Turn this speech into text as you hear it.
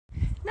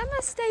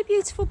Namaste,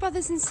 beautiful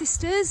brothers and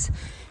sisters.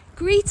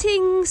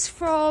 Greetings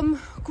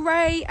from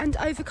grey and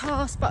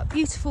overcast but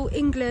beautiful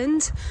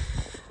England.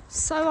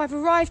 So I've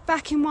arrived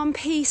back in one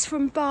piece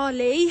from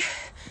Bali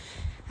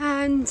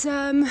and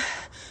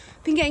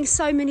been getting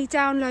so many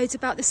downloads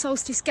about the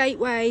Solstice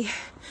Gateway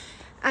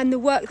and the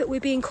work that we're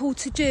being called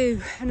to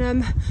do.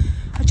 And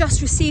I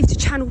just received a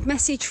channeled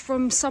message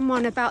from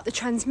someone about the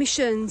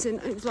transmissions,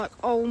 and it was like,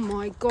 oh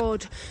my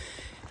God,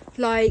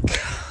 like,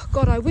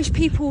 God, I wish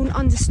people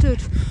understood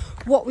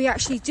what we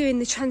actually do in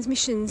the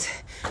transmissions.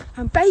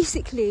 And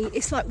basically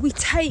it's like we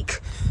take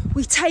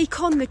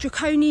on the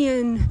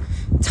draconian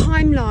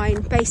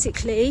timeline,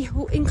 basically.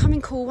 Oh,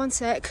 incoming call, one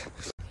sec.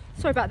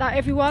 Sorry about that,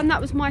 everyone.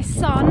 That was my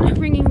son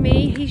ringing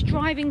me. He's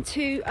driving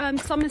to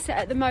Somerset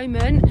at the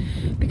moment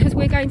because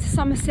we're going to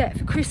Somerset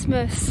for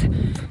Christmas.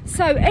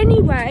 So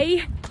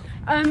anyway,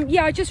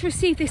 yeah, I just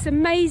received this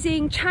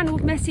amazing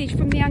channeled message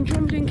from the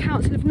Andromedan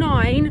Council of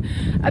Nine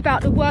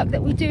about the work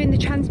that we do in the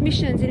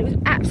transmissions, and it was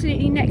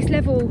absolutely next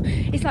level.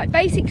 It's like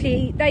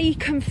basically they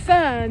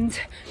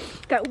confirmed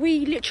that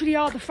we literally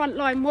are the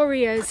frontline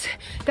warriors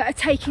that are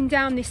taking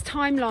down this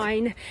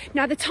timeline.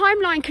 Now, the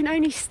timeline can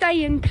only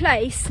stay in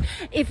place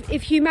if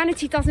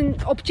humanity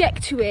doesn't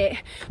object to it.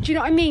 Do you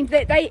know what I mean?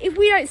 That if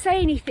we don't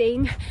say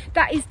anything,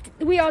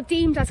 we are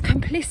deemed as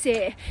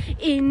complicit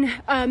in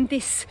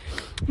this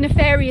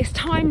nefarious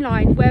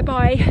timeline,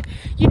 whereby,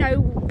 you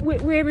know,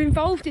 we're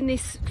involved in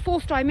this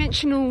fourth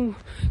dimensional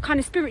kind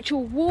of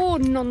spiritual war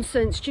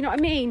nonsense. Do you know what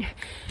I mean?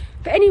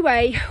 But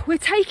anyway, we're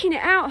taking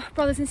it out,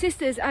 brothers and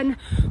sisters, and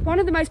one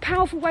of the most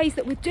powerful ways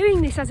that we're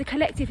doing this as a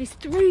collective is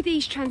through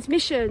these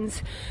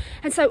transmissions.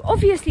 And so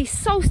obviously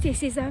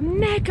Solstice is a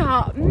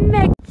mega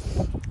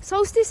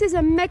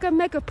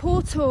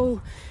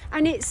portal,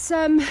 and it's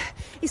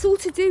all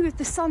to do with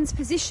the sun's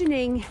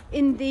positioning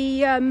in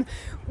the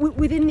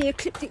within the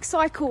ecliptic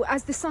cycle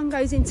as the sun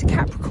goes into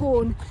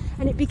Capricorn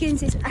and it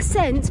begins its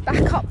ascent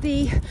back up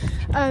the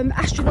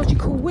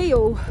astrological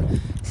wheel.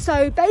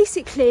 So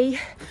basically,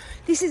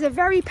 this is a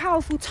very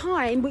powerful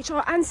time, which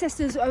our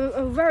ancestors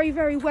are very,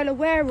 very well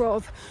aware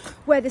of,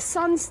 where the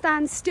sun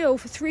stands still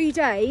for 3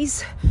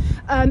 days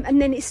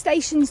and then it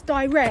stations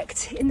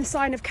direct in the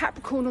sign of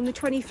Capricorn on the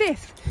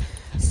 25th.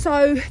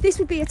 So this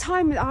would be a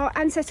time that our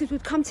ancestors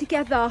would come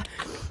together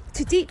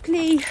to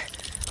deeply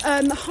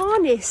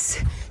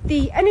harness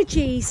the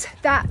energies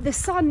that the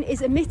sun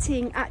is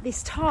emitting at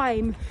this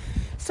time.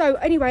 So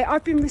anyway,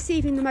 I've been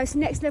receiving the most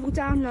next level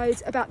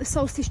downloads about the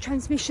solstice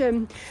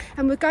transmission,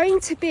 and we're going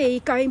to be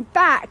going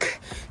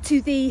back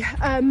to the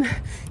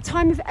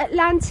time of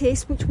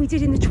Atlantis, which we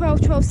did in the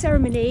 12-12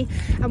 ceremony,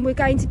 and we're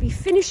going to be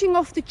finishing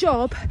off the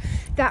job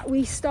that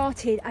we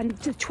started. And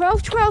the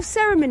 12-12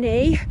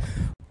 ceremony,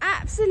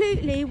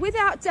 absolutely,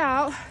 without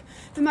doubt,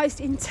 the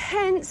most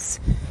intense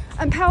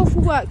and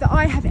powerful work that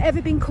I have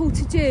ever been called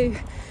to do.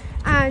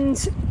 And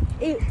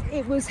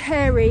it was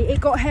hairy. It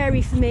got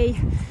hairy for me.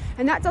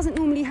 And that doesn't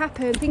normally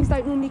happen. Things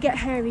don't normally get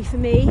hairy for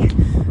me,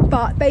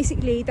 but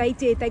basically they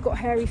did. They got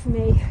hairy for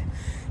me.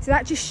 So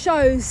that just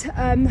shows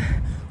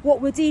what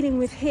we're dealing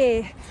with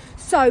here.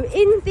 So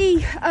in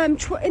the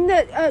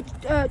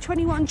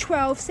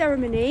 21-12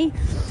 ceremony,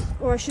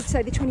 or I should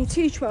say the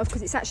 22-12,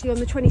 because it's actually on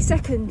the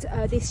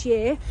 22nd this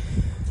year,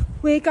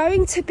 we're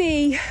going to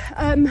be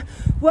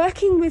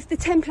working with the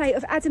template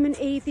of Adam and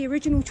Eve, the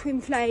original twin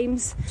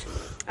flames,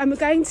 and we're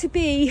going to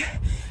be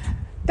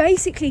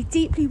basically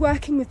deeply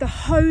working with the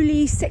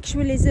holy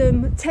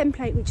sexualism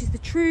template, which is the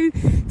true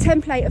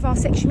template of our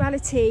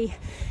sexuality.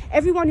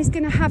 Everyone is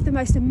going to have the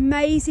most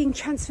amazing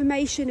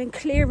transformation and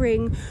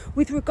clearing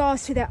with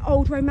regards to their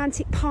old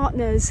romantic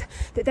partners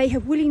that they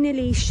have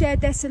willy-nilly shared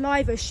their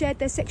saliva, shared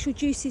their sexual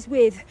juices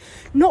with,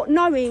 not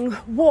knowing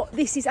what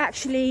this is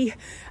actually.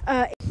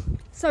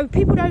 So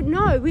people don't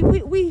know.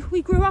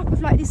 We grew up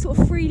with like this sort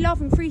of free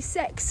love and free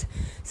sex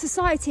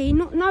society,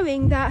 not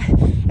knowing that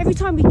every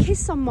time we kiss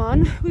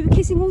someone, we were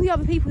kissing all the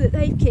other people that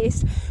they've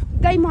kissed.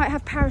 They might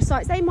have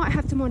parasites, they might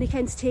have demonic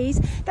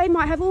entities, they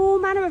might have all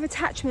manner of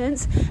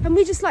attachments, and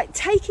we're just like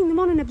taking them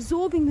on and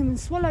absorbing them and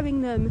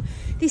swallowing them.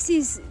 This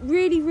is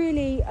really,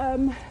 really,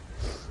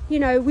 you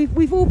know,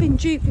 we've all been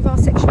duped with our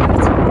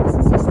sexuality, brothers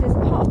and sisters.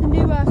 Part of the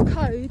New Earth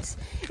codes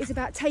is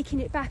about taking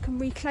it back and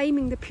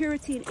reclaiming the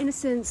purity and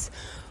innocence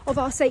of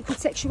our sacred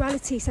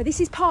sexuality. So this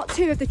is part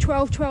 2 of the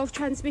 12-12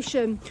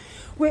 transmission.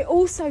 We're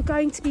also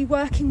going to be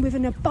working with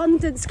an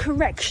abundance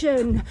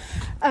correction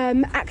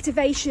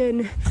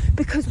activation,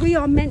 because we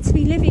are meant to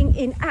be living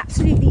in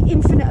absolutely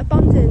infinite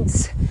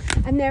abundance,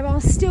 and there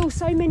are still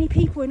so many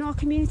people in our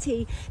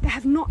community that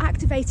have not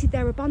activated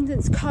their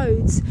abundance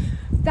codes.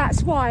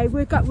 That's why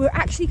we're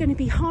actually going to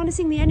be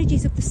harnessing the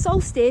energies of the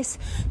solstice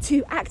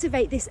to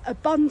activate this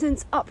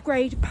abundance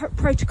upgrade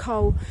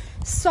protocol.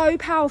 So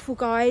powerful,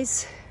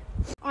 guys.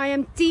 I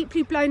am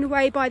deeply blown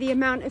away by the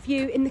amount of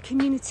you in the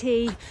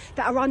community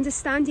that are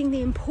understanding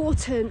the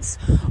importance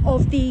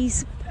of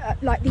these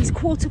like these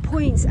quarter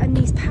points and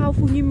these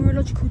powerful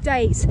numerological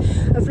dates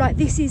of like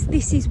this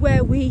is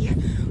where we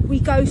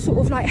go sort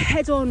of like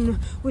head on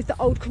with the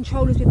old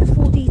controllers, with the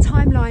 4D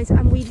timelines,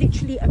 and we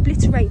literally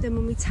obliterate them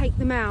and we take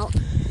them out.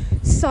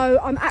 So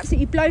I'm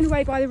absolutely blown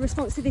away by the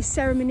response to this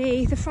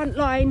ceremony. The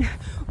frontline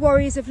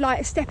warriors of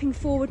light are stepping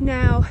forward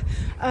now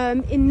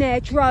in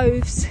their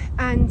droves,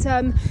 and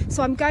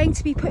so I'm going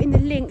to be putting the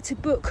link to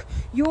book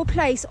your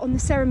place on the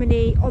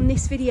ceremony on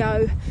this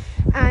video.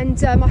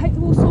 And I hope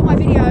you all saw my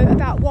video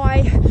about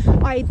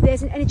why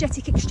there's an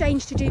energetic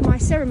exchange to do my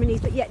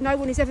ceremonies, but yet no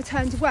one is ever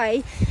turned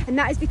away, and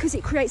that is because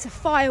it creates a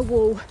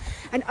firewall,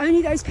 and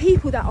only those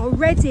people that are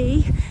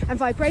ready and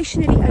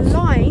vibrationally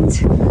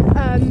aligned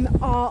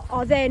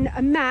are then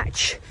a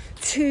match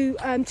to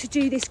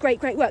do this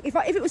great work. If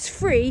it was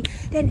free,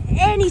 then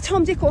any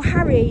Tom, Dick or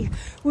Harry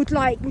would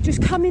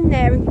just come in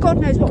there, and God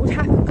knows what would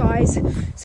happen, guys.